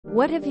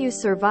What have you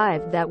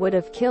survived that would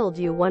have killed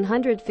you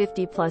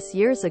 150 plus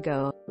years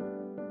ago?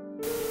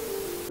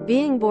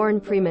 Being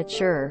born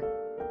premature.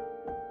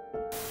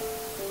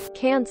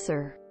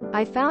 Cancer.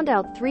 I found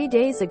out 3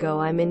 days ago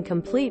I'm in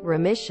complete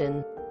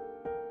remission.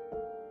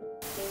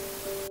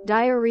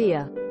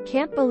 Diarrhea.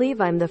 Can't believe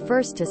I'm the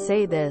first to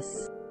say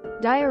this.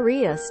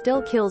 Diarrhea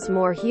still kills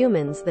more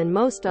humans than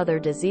most other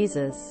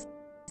diseases.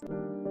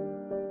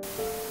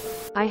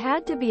 I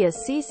had to be a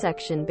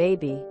C-section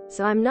baby,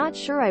 so I'm not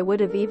sure I would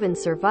have even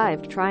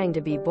survived trying to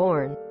be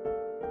born.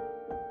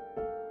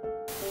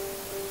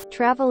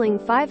 Traveling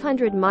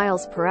 500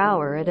 miles per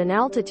hour at an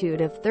altitude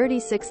of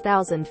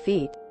 36,000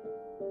 feet.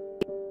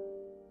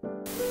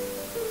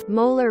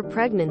 Molar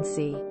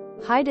pregnancy.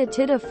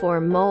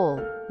 Hydatidiform mole.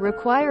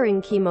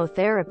 Requiring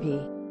chemotherapy.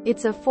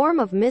 It's a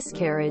form of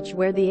miscarriage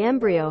where the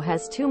embryo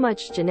has too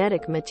much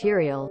genetic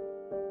material,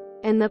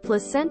 and the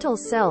placental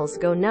cells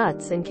go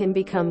nuts and can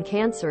become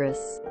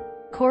cancerous.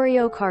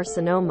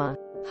 Choriocarcinoma.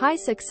 High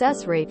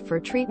success rate for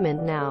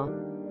treatment now,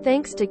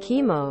 thanks to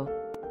chemo.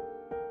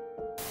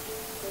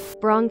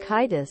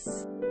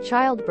 Bronchitis.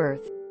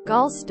 Childbirth.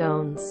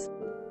 Gallstones.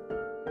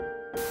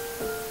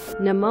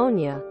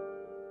 Pneumonia.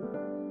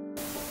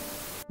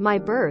 My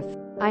birth.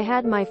 I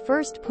had my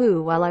first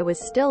poo while I was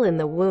still in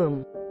the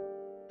womb.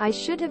 I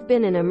should have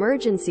been an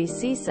emergency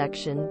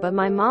C-section, but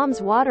my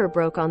mom's water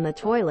broke on the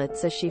toilet,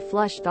 so she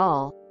flushed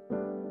all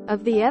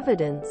of the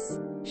evidence.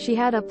 She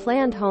had a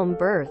planned home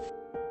birth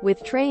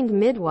with trained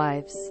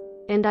midwives,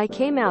 and I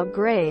came out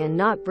gray and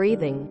not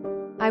breathing.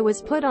 I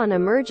was put on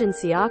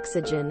emergency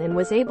oxygen and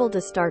was able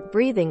to start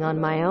breathing on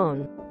my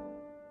own.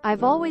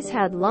 I've always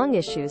had lung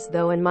issues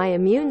though, and my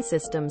immune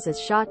system's is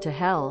shot to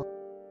hell.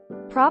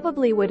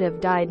 Probably would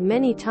have died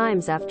many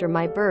times after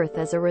my birth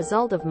as a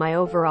result of my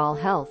overall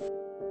health.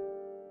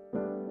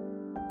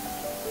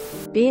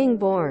 Being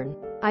born.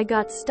 I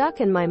got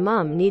stuck and my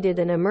mom needed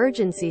an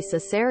emergency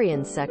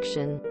cesarean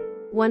section.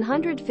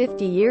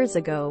 150 years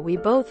ago we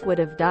both would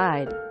have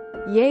died.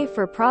 Yay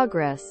for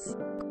progress.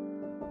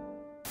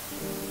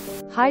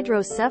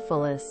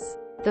 Hydrocephalus.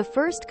 The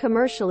first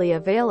commercially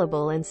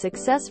available and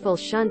successful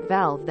shunt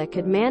valve that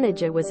could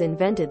manage it was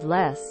invented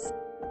less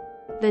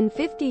than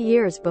 50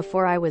 years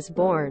before I was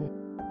born.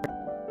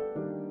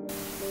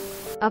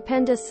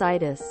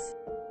 Appendicitis.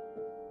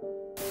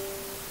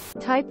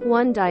 Type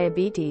 1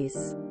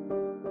 diabetes.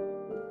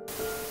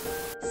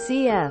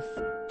 CF.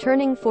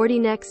 Turning 40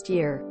 next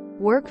year.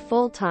 Work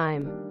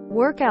full-time.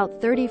 Work out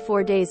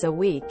 34 days a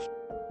week.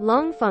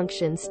 Lung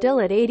function still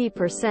at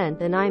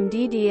 80% and I'm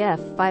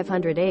DDF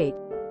 508.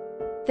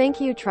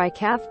 Thank you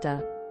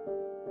Trikafta.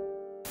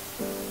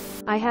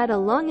 I had a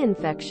lung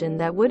infection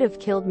that would have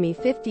killed me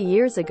 50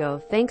 years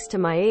ago thanks to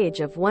my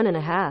age of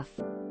 1.5.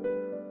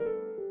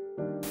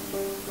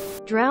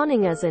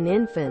 Drowning as an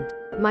infant.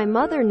 My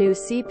mother knew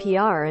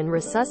CPR and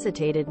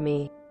resuscitated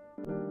me.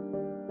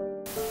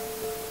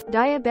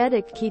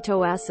 Diabetic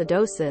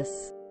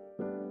ketoacidosis.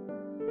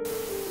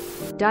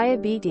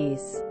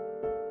 Diabetes.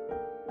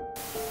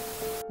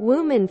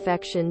 Womb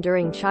infection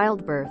during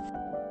childbirth.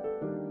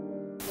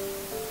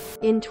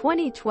 In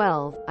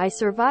 2012, I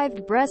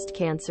survived breast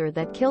cancer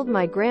that killed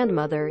my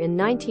grandmother in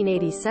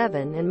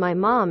 1987 and my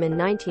mom in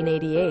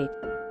 1988.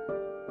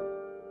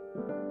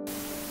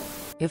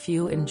 If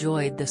you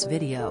enjoyed this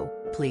video,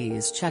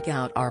 please check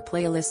out our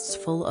playlists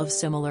full of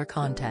similar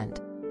content.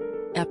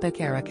 Epic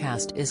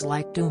Ericast is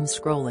like doom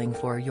scrolling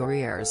for your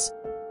ears.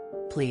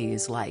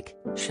 Please like,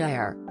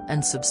 share,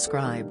 and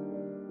subscribe.